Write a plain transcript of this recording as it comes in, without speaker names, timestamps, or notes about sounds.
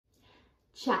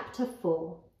Chapter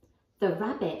 4. The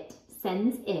Rabbit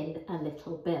Sends in a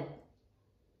Little Bill.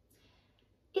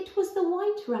 It was the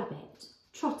White Rabbit,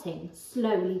 trotting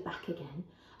slowly back again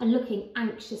and looking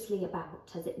anxiously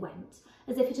about as it went,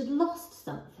 as if it had lost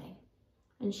something,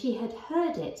 and she had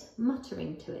heard it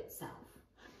muttering to itself.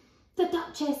 "The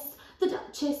Duchess! The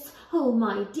Duchess! Oh,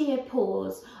 my dear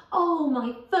paws! Oh,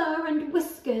 my fur and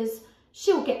whiskers!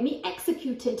 She'll get me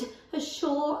executed, as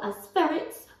sure as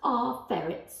ferrets are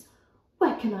ferrets.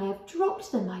 Where can I have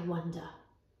dropped them, I wonder?"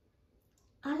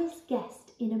 Alice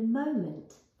guessed in a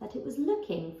moment that it was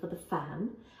looking for the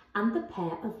fan and the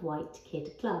pair of white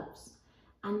kid gloves,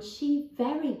 and she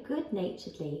very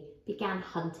good-naturedly began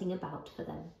hunting about for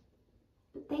them.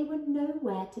 But they were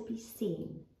nowhere to be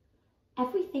seen.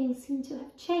 Everything seemed to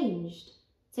have changed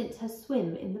since her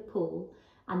swim in the pool,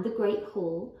 and the great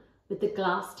hall with the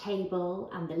glass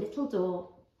table and the little door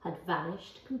had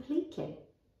vanished completely.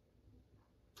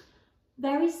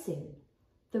 Very soon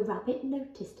the rabbit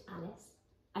noticed Alice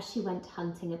as she went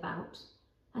hunting about,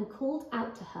 and called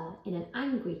out to her in an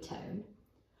angry tone,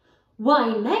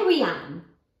 "Why, Mary Ann,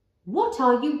 what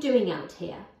are you doing out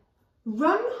here?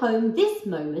 Run home this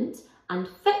moment and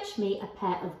fetch me a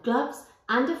pair of gloves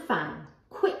and a fan,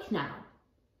 quick now."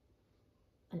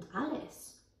 And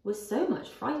Alice was so much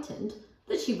frightened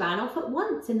that she ran off at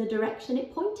once in the direction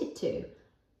it pointed to,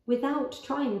 without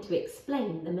trying to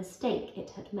explain the mistake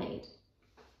it had made.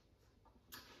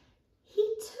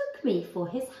 "He took me for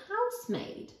his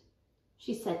housemaid,"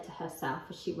 she said to herself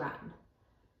as she ran.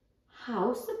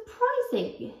 "How surprised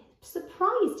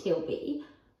he'll be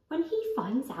when he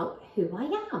finds out who I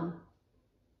am.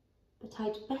 But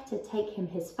I'd better take him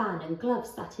his fan and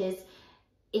gloves, that is,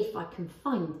 if I can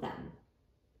find them."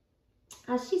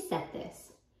 As she said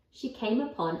this, she came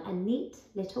upon a neat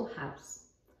little house,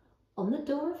 on the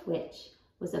door of which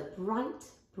was a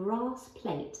bright brass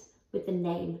plate with the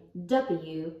name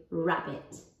W.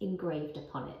 Rabbit engraved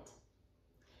upon it.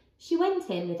 She went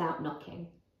in without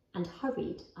knocking and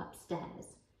hurried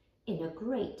upstairs, in a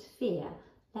great fear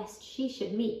lest she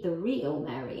should meet the real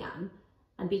Mary Ann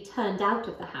and be turned out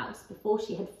of the house before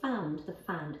she had found the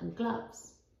fan and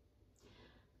gloves.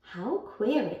 "How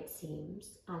queer it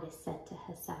seems," Alice said to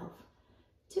herself,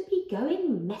 "to be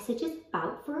going messages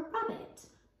about for a rabbit.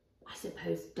 I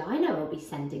suppose Dinah will be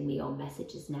sending me on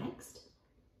messages next."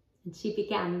 And she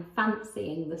began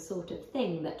fancying the sort of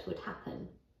thing that would happen.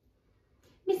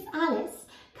 "Miss Alice,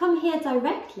 come here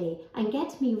directly and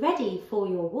get me ready for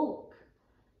your walk."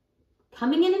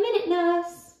 "Coming in a minute,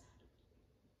 nurse."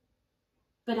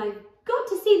 "But I've got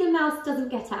to see the mouse doesn't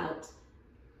get out.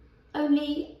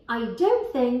 Only I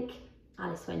don't think,"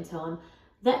 Alice went on,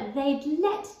 "that they'd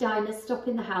let Dinah stop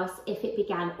in the house if it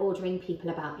began ordering people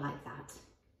about like that."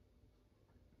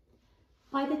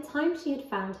 By the time she had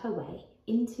found her way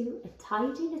into a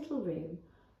tidy little room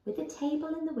with a table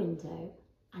in the window,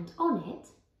 and on it,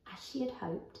 as she had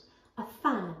hoped, a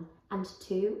fan and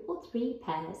 2 or 3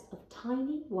 pairs of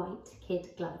tiny white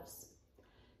kid gloves,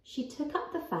 she took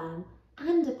up the fan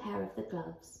and a pair of the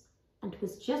gloves and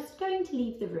was just going to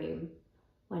leave the room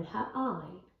when her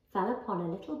eye fell upon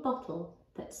a little bottle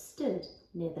that stood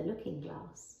near the looking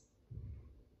glass.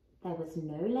 There was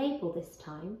no label this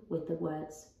time with the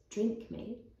words "Drink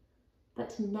me,"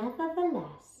 but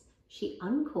nevertheless she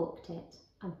uncorked it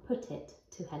and put it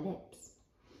to her lips.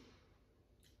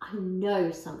 "I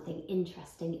know something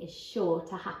interesting is sure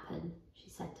to happen," she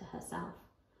said to herself,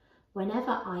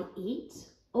 "whenever I eat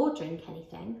or drink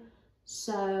anything,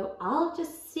 so I'll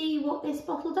just see what this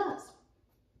bottle does.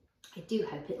 I do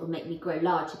hope it'll make me grow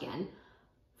large again,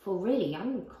 for really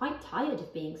I'm quite tired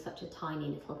of being such a tiny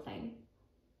little thing."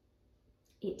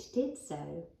 It did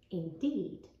so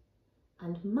indeed,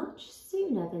 and much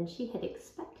sooner than she had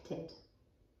expected.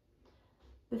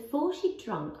 Before she'd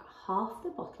drunk half the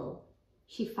bottle,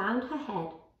 she found her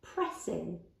head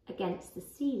pressing against the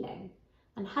ceiling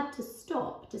and had to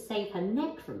stop to save her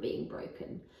neck from being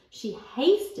broken. She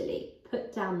hastily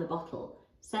put down the bottle,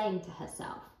 saying to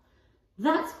herself,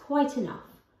 "That's quite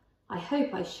enough. I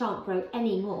hope I shan't grow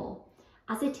any more.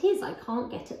 As it is, I can't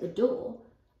get at the door.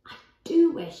 I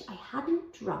do wish I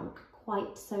hadn't drunk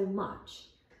quite so much."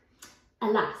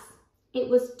 Alas, it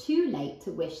was too late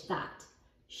to wish that.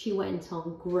 She went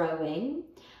on growing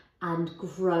and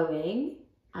growing,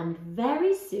 and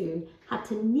very soon had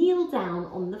to kneel down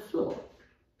on the floor.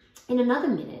 In another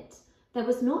minute, there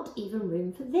was not even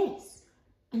room for this,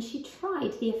 and she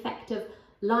tried the effect of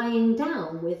lying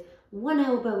down with one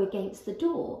elbow against the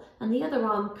door and the other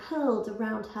arm curled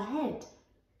around her head.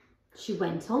 She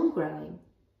went on growing,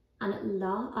 and at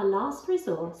a last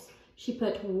resource, she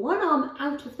put one arm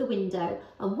out of the window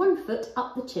and one foot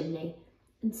up the chimney,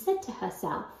 and said to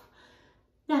herself,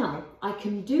 "Now I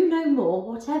can do no more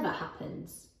whatever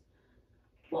happens.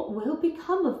 What will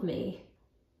become of me?"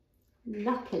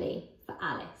 Luckily for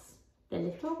Alice, the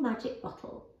little magic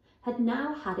bottle had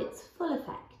now had its full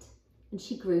effect and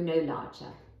she grew no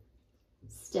larger.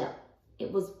 Still,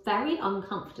 it was very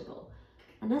uncomfortable,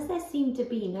 and as there seemed to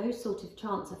be no sort of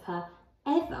chance of her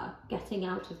ever getting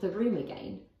out of the room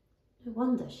again, no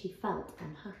wonder she felt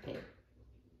unhappy.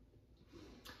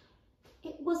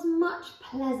 It was much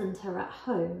pleasanter at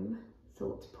home,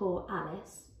 thought poor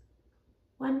Alice,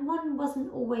 when one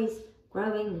wasn't always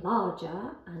growing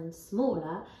larger and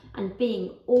smaller and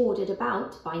being ordered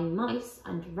about by mice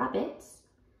and rabbits.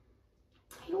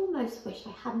 I almost wish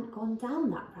I hadn't gone down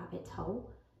that rabbit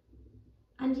hole.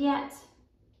 And yet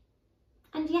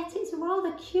it's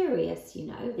rather curious, you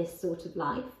know, this sort of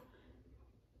life.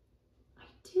 I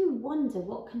do wonder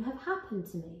what can have happened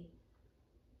to me.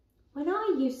 When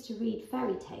I used to read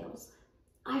fairy tales,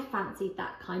 I fancied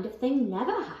that kind of thing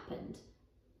never happened.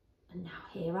 And now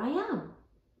here I am,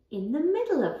 in the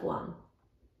middle of one.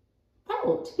 There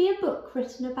ought to be a book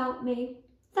written about me,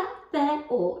 that there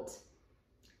ought.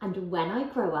 And when I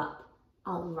grow up,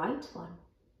 I'll write one.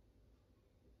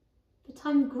 But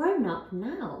I'm grown up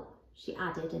now, she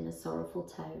added in a sorrowful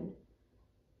tone.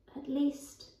 At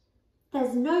least,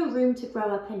 there's no room to grow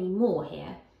up any more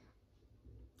here.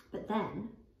 But then,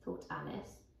 thought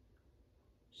Alice,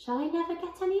 shall I never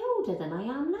get any older than I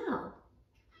am now?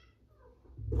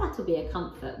 That'll be a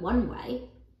comfort one way,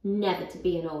 never to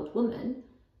be an old woman,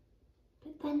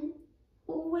 but then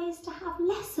always to have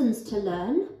lessons to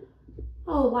learn.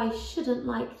 Oh, I shouldn't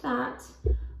like that.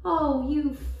 Oh,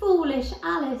 you foolish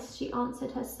Alice, she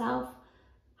answered herself.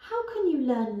 How can you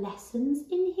learn lessons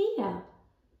in here?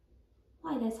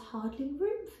 Why, there's hardly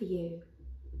room for you,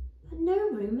 and no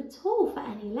room at all for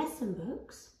any lesson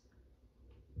books.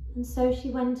 And so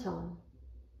she went on,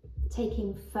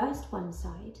 taking first one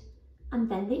side and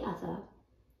then the other,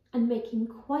 and making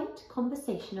quite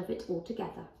conversation of it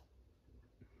altogether.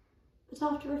 But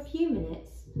after a few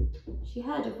minutes, she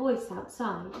heard a voice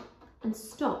outside and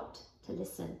stopped to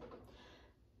listen.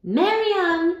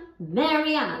 "Marianne,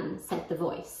 Marianne," said the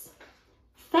voice,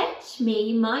 "fetch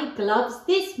me my gloves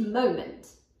this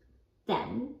moment."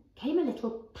 Then came a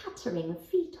little pattering of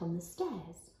feet on the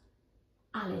stairs.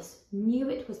 Alice knew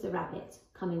it was the rabbit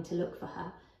coming to look for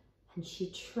her, and she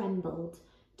trembled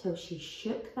till she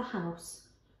shook the house,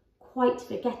 quite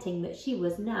forgetting that she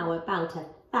was now about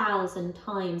 1,000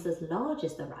 times as large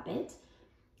as the rabbit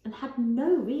and had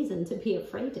no reason to be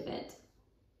afraid of it.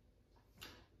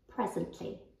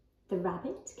 Presently, the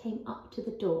rabbit came up to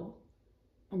the door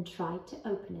and tried to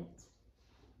open it.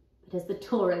 But as the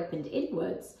door opened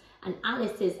inwards and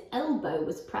Alice's elbow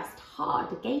was pressed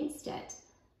hard against it,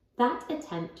 that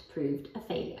attempt proved a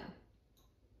failure.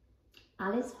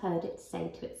 Alice heard it say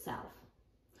to itself,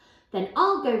 "Then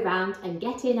I'll go round and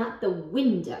get in at the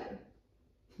window."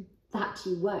 That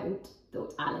you won't,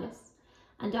 thought Alice,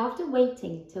 and after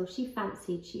waiting till she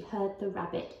fancied she heard the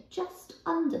rabbit just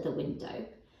under the window,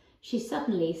 she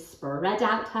suddenly spread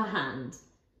out her hand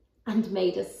and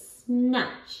made a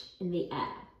snatch in the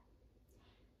air.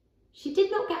 She did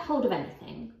not get hold of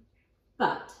anything,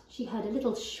 but she heard a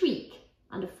little shriek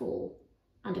and a fall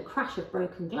and a crash of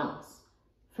broken glass,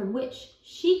 from which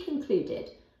she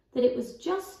concluded that it was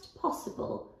just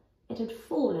possible it had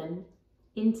fallen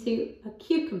into a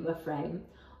cucumber frame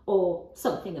or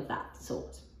something of that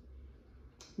sort.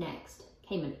 Next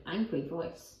came an angry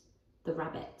voice, the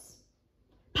rabbit's.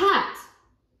 "Pat!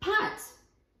 Pat!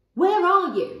 Where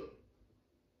are you?"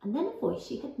 And then a voice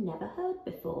she had never heard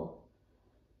before.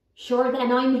 "Sure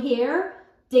then I'm here,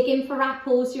 digging for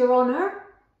apples, your honour."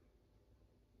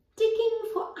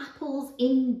 "Digging for apples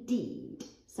indeed,"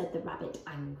 said the rabbit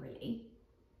angrily.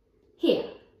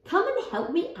 "Here, come and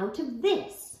help me out of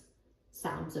this."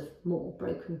 Sounds of more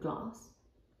broken glass.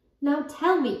 "Now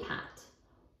tell me, Pat,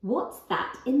 what's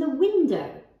that in the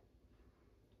window?"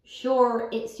 "Sure,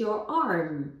 it's your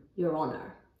arm, your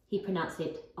honour." He pronounced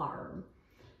it arm.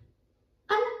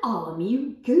 "An arm,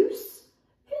 you goose?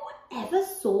 Who ever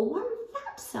saw one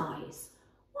that size?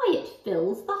 Why, it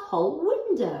fills the whole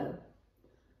window."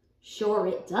 "Sure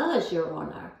it does, your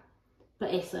honour,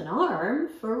 but it's an arm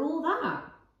for all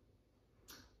that."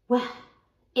 "Well,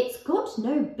 it's got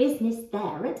no business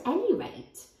there at any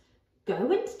rate.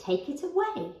 Go and take it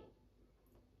away."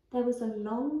 There was a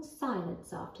long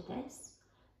silence after this,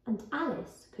 and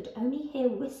Alice could only hear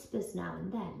whispers now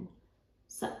and then,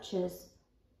 such as,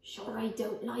 "Sure I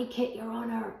don't like it, your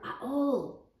honour, at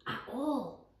all, at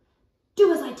all.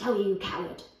 Do as I tell you, you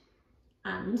coward."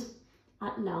 And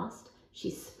at last she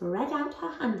spread out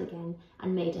her hand again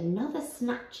and made another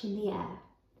snatch in the air.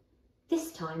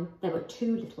 This time there were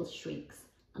 2 little shrieks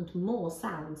and more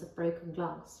sounds of broken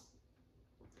glass.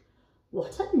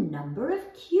 What a number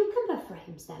of cucumber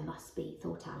frames there must be,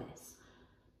 thought Alice.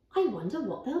 I wonder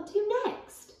what they'll do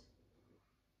next.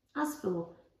 As for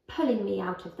pulling me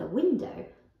out of the window,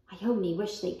 I only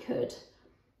wish they could.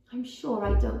 I'm sure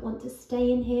I don't want to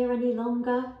stay in here any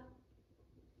longer.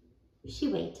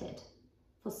 She waited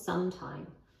for some time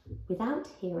without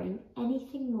hearing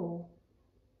anything more.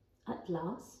 At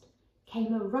last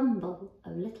came a rumble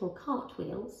of little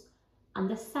cartwheels and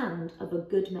the sound of a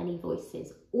good many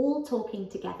voices all talking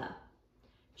together.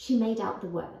 She made out the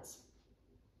words.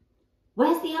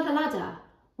 Where's the other ladder?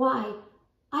 Why,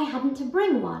 I hadn't to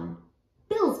bring one.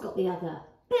 Bill's got the other.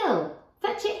 Bill,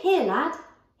 fetch it here, lad.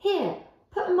 Here,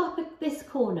 put 'em up at this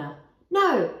corner.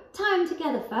 No, tie 'em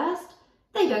together first.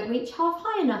 They don't reach half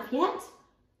high enough yet.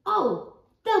 Oh,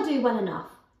 they'll do well enough.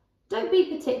 Don't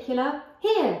be particular.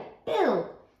 Here, Bill,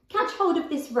 catch hold of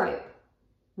this rope.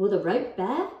 Will the rope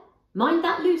bear? Mind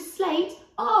that loose slate.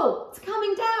 Oh, it's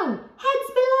coming down.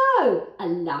 Heads below. A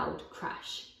loud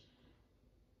crash.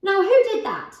 Now, who did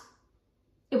that?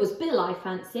 It was Bill, I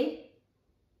fancy.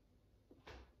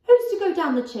 Who's to go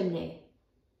down the chimney?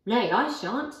 Nay, I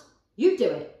shan't. You do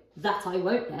it. That I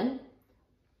won't then.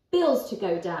 Bill's to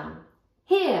go down.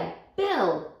 Here,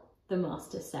 Bill, the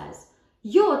master says.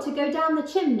 You're to go down the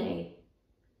chimney.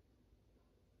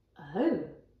 Oh,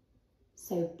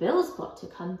 so Bill's got to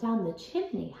come down the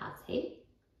chimney, has he?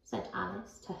 Said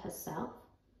Alice to herself.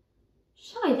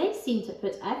 Shy, they seem to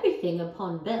put everything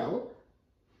upon Bill.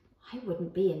 I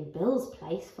wouldn't be in Bill's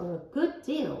place for a good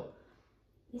deal.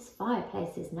 This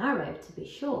fireplace is narrow, to be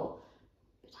sure,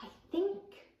 but I think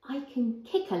I can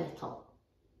kick a little.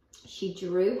 She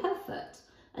drew her foot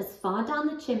as far down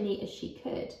the chimney as she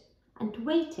could and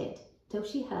waited till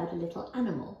she heard a little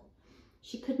animal.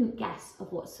 She couldn't guess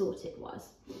of what sort it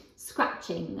was,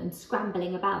 scratching and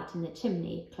scrambling about in the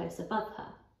chimney close above her.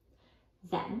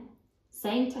 Then,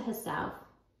 saying to herself,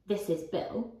 "This is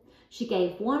Bill," she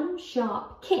gave one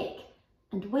sharp kick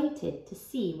and waited to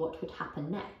see what would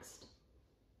happen next.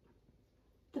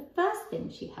 The first thing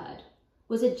she heard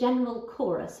was a general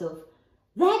chorus of,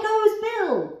 "There goes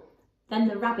Bill!" Then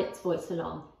the rabbit's voice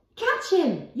along, "Catch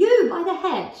him, you by the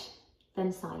hedge!"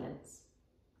 Then silence.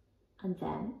 And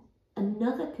then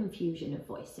another confusion of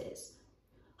voices.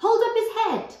 "Hold up his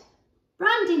head!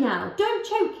 Brandy now, don't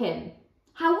choke him!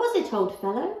 How was it, old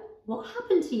fellow? What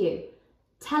happened to you?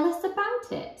 Tell us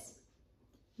about it."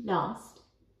 Last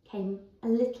came a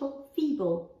little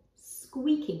feeble,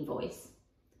 squeaking voice.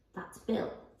 "That's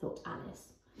Bill," thought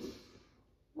Alice.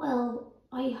 "Well,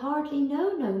 I hardly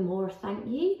know no more, thank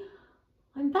ye.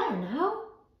 I'm better now,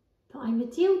 but I'm a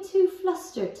deal too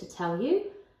flustered to tell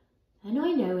you. And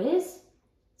I know is,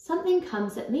 something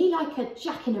comes at me like a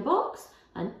jack-in-a-box,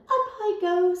 and up I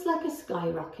goes like a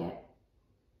skyrocket."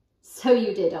 "So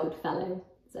you did, old fellow,"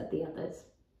 said the others.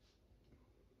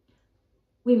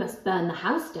 "We must burn the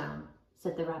house down,"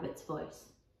 said the rabbit's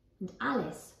voice, and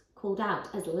Alice called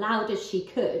out as loud as she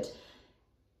could,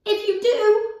 "If you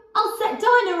do, I'll set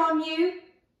Dinah on you."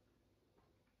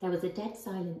 There was a dead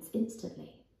silence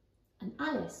instantly, and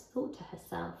Alice thought to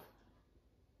herself,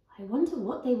 "I wonder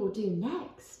what they will do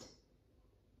next.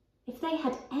 If they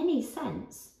had any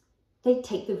sense, they'd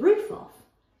take the roof off."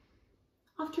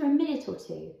 After a minute or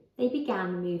two, they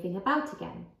began moving about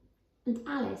again, and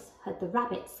Alice heard the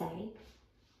rabbit say,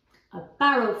 "A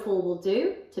barrowful will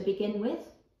do to begin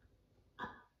with." A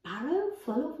barrow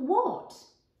full of what?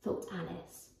 Thought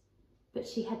Alice. But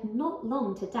she had not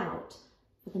long to doubt,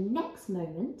 for the next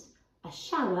moment a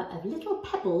shower of little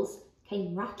pebbles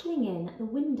came rattling in at the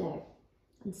window,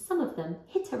 and some of them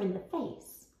hit her in the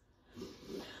face.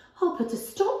 "I'll put a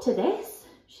stop to this,"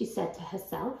 she said to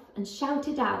herself, and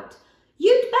shouted out,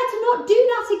 "You'd better not do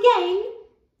that again,"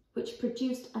 which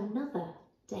produced another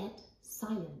dead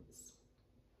silence.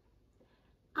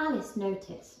 Alice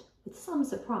noticed, with some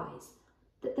surprise,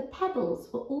 that the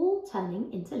pebbles were all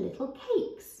turning into little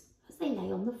cakes as they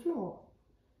lay on the floor,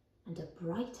 and a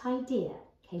bright idea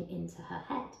came into her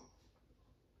head.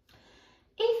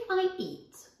 "If I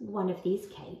eat one of these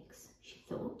cakes," she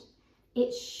thought,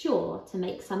 "it's sure to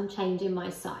make some change in my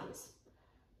size,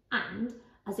 and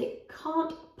as it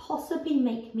can't possibly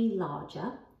make me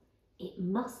larger, it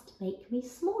must make me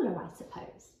smaller, I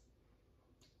suppose."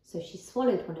 So she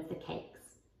swallowed one of the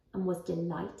cakes and was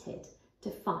delighted to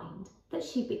find that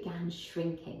she began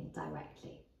shrinking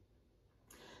directly.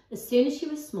 As soon as she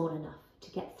was small enough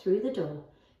to get through the door,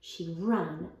 she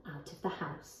ran out of the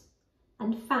house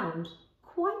and found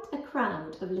quite a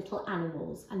crowd of little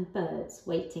animals and birds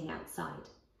waiting outside.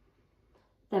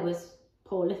 There was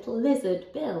poor little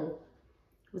lizard Bill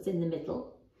was in the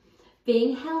middle,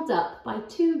 being held up by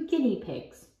 2 guinea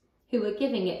pigs who were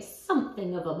giving it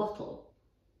something of a bottle.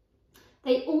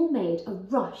 They all made a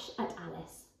rush at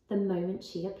Alice the moment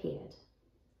she appeared,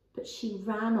 but she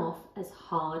ran off as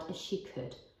hard as she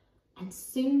could and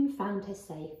soon found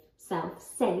herself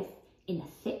safe in a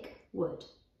thick wood.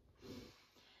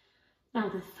 "Now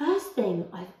the first thing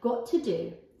I've got to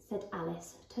do," said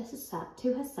Alice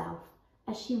to herself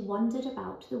as she wandered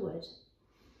about the wood,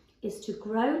 "is to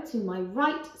grow to my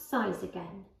right size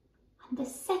again. And the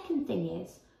second thing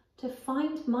is to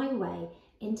find my way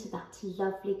into that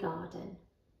lovely garden.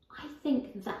 I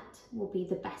think that will be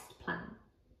the best plan."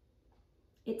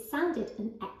 It sounded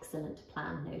an excellent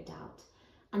plan, no doubt,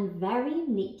 and very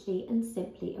neatly and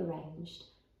simply arranged.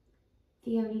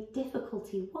 The only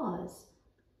difficulty was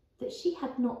that she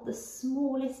had not the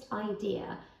smallest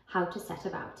idea how to set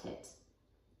about it.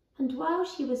 And while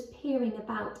she was peering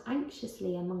about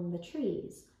anxiously among the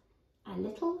trees, a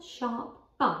little sharp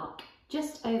bark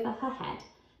just over her head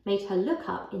made her look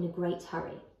up in a great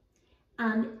hurry.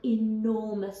 An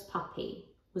enormous puppy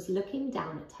was looking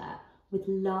down at her with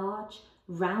large,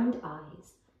 round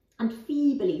eyes and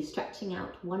feebly stretching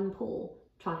out one paw,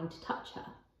 trying to touch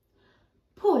her.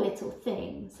 "Poor little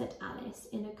thing," said Alice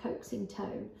in a coaxing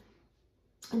tone,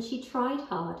 and she tried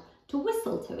hard to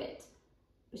whistle to it,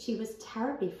 but she was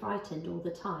terribly frightened all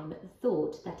the time at the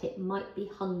thought that it might be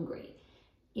hungry,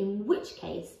 in which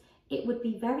case it would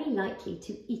be very likely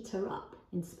to eat her up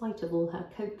in spite of all her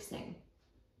coaxing.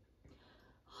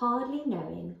 Hardly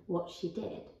knowing what she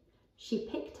did, she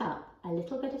picked up a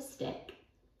little bit of stick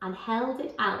and held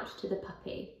it out to the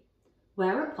puppy,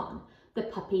 whereupon the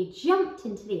puppy jumped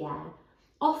into the air,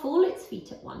 off all its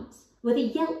feet at once, with a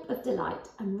yelp of delight,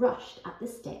 and rushed at the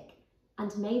stick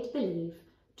and made believe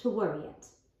to worry it.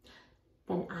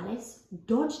 Then Alice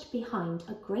dodged behind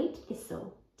a great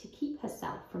thistle to keep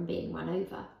herself from being run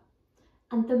over,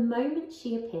 and the moment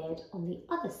she appeared on the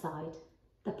other side,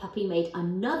 the puppy made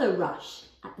another rush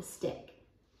at the stick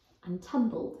and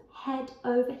tumbled head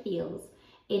over heels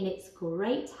in its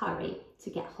great hurry to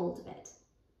get hold of it.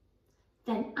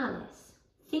 Then Alice,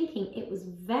 thinking it was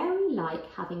very like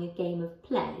having a game of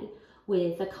play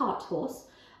with a cart horse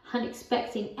and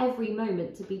expecting every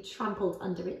moment to be trampled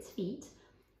under its feet,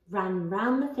 ran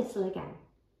round the thistle again.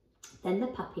 Then the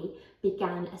puppy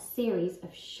began a series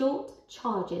of short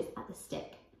charges at the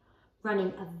stick,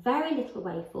 running a very little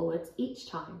way forwards each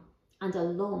time and a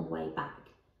long way back,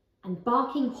 and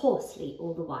barking hoarsely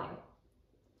all the while,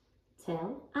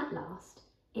 till at last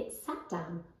it sat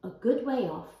down a good way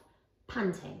off,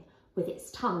 panting, with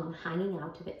its tongue hanging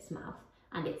out of its mouth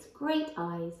and its great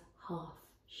eyes half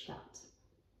shut.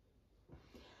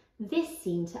 This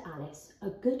seemed to Alice a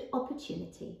good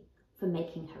opportunity for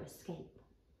making her escape,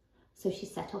 so she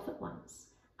set off at once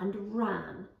and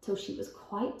ran till she was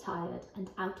quite tired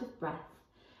and out of breath,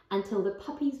 until the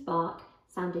puppy's bark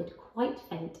sounded quite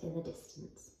faint in the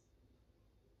distance.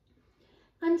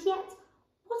 "And yet,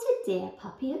 what a dear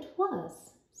puppy it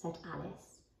was," said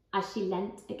Alice, as she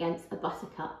leant against a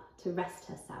buttercup to rest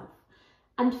herself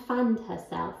and fanned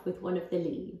herself with one of the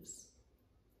leaves.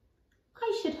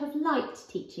 "I should have liked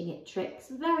teaching it tricks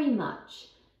very much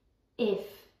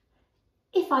if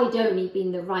I'd only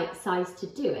been the right size to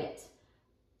do it.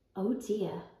 Oh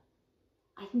dear,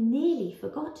 I'd nearly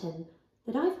forgotten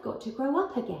that I've got to grow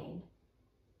up again.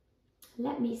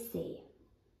 Let me see,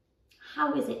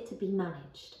 how is it to be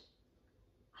managed?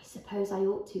 I suppose I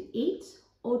ought to eat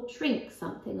or drink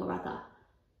something or other.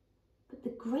 But the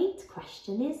great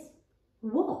question is,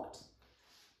 what?"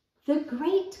 The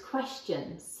great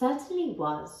question certainly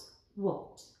was,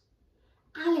 what?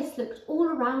 Alice looked all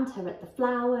around her at the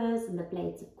flowers and the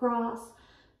blades of grass,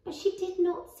 but she did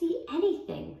not see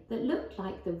anything that looked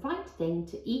like the right thing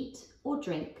to eat or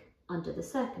drink under the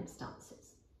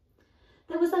circumstances.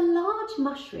 There was a large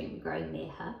mushroom growing near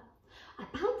her,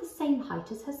 about the same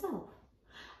height as herself,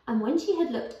 and when she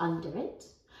had looked under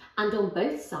it, and on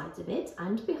both sides of it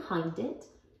and behind it,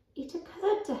 it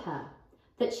occurred to her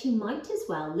that she might as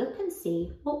well look and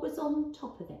see what was on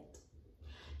top of it.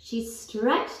 She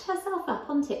stretched herself up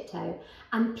on tiptoe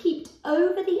and peeped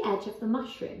over the edge of the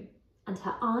mushroom, and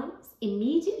her eyes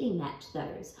immediately met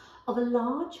those of a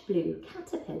large blue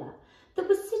caterpillar that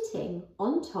was sitting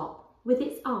on top with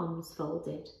its arms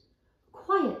folded,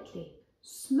 quietly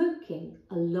smoking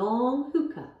a long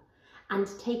hookah and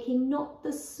taking not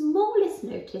the smallest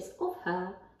notice of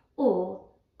her or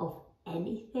of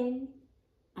anything